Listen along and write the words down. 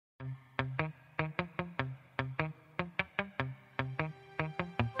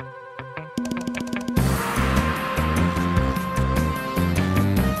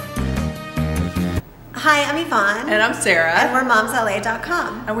Hi, I'm Yvonne. And I'm Sarah. And we're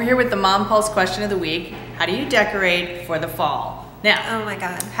momsla.com. And we're here with the MomPulse question of the week. How do you decorate for the fall? Now, oh my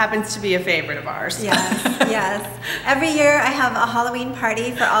God, happens to be a favorite of ours. Yes, yes. Every year I have a Halloween party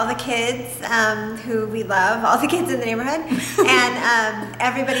for all the kids who we love, all the kids in the neighborhood. And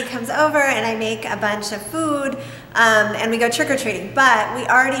everybody comes over and I make a bunch of food and we go trick-or-treating. But we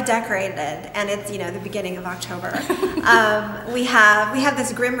already decorated and it's, you know, the beginning of October. We have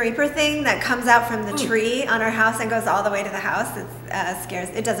this Grim Reaper thing that comes out from the tree on our house and goes all the way to the house.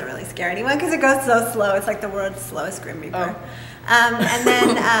 It doesn't really scare anyone because it goes so slow. It's like the world's slowest Grim Reaper. Oh.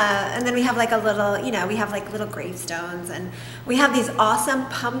 And then we have like a little, you know, we have like little gravestones, and we have these awesome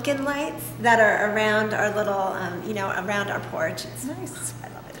pumpkin lights that are around our little, you know, around our porch. It's nice. I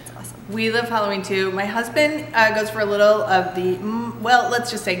love it. It's awesome. We love Halloween too. My husband goes for a little of the, well,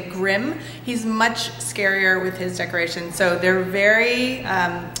 let's just say grim. He's much scarier with his decorations, so they're very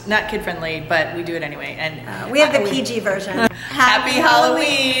not kid friendly, but we do it anyway. And we have the PG version. Happy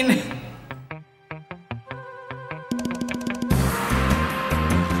Halloween.